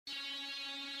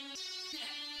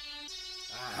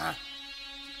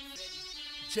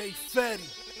J.fetti,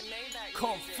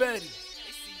 Confetti.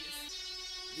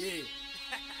 Yeah,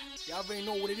 y'all already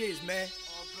know what it is, man.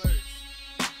 All birds.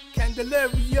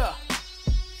 Candelaria.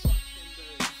 Fuck them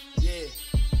birds. Yeah.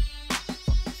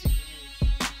 Fucking chicken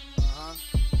heads.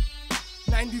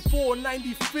 94,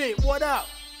 95, what up?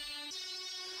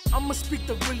 I'ma speak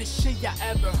the realest shit ya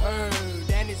ever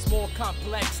heard, and it's more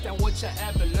complex than what you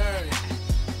ever learned.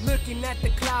 Looking at the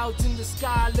clouds in the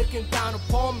sky, looking down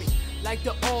upon me like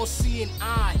the all-seeing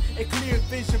eye, a clear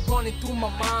vision running through my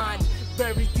mind.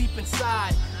 Very deep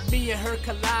inside, me and her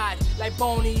collide like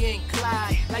Bonnie and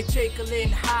Clyde, like Jekyll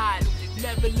and Hyde.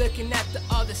 Never looking at the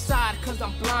other side, cause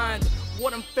I'm blind.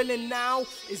 What I'm feeling now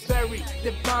is very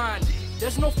divine.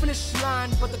 There's no finish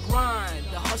line but the grind,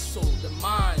 the hustle, the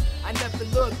mind. I never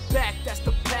look back, that's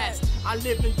the past. I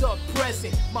live in the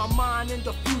present, my mind in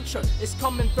the future is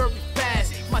coming very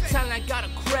fast. My talent I gotta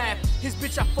grab, his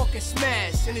bitch I fucking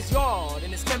smash. In his yard,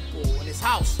 in his temple, in his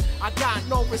house. I got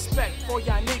no respect for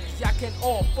y'all niggas, y'all can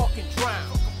all fucking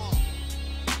drown.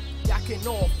 Y'all can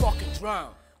all fucking drown.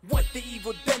 What the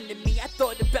evil done to me? I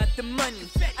thought about the money,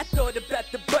 I thought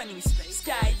about the bunnies.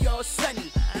 Sky all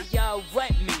sunny, they all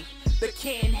want me, but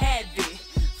can't have it.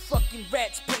 Fucking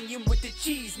rats playing with the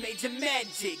cheese, major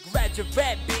magic. Roger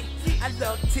Rabbit, I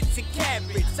love tits and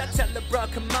carrots. I tell her, bro,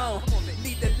 come on,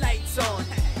 leave the lights on.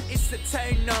 It's a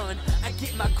turn on, I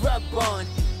get my grub on.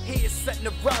 Here's something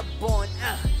to rub on.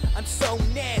 I'm so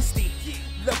nasty,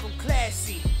 love him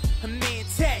classy. A man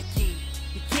tacky,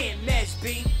 you can't match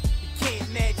B, you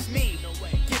can't match me.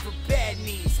 Give her bad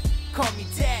knees, call me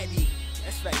daddy.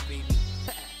 That's right, baby.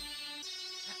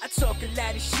 I talk a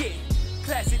lot of shit,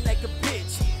 classy like a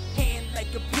bitch, hand like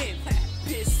a pimp,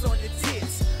 piss on the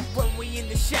tits. When we in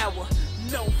the shower,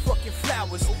 no fucking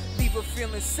flowers, leave her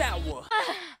feeling sour.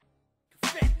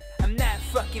 I'm not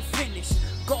fucking finished,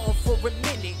 going for a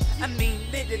minute. I mean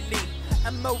literally,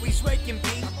 I'm always working,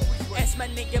 B. Ask my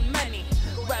nigga money,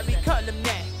 why we call him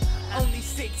that? Only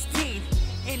 16,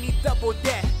 and he double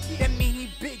that. That mean he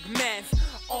big math,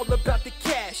 all about the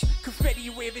cash. Confetti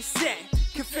where it's at,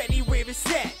 confetti where it's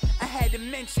at. I had to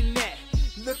mention that.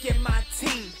 Look at my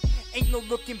team, ain't no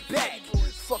looking back.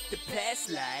 Fuck the past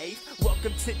life,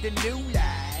 welcome to the new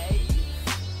life.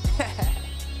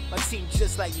 My team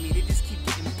just like me, they just keep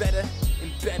getting better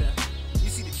and better. You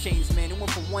see the chains, man, it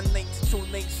went from 1 link to 2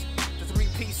 links to 3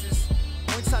 pieces.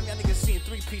 Only time y'all niggas seeing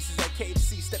 3 pieces at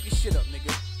KFC, step your shit up,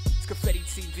 nigga. It's Confetti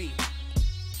TV,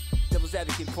 Devil's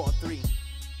Advocate Part 3.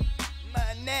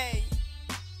 My name.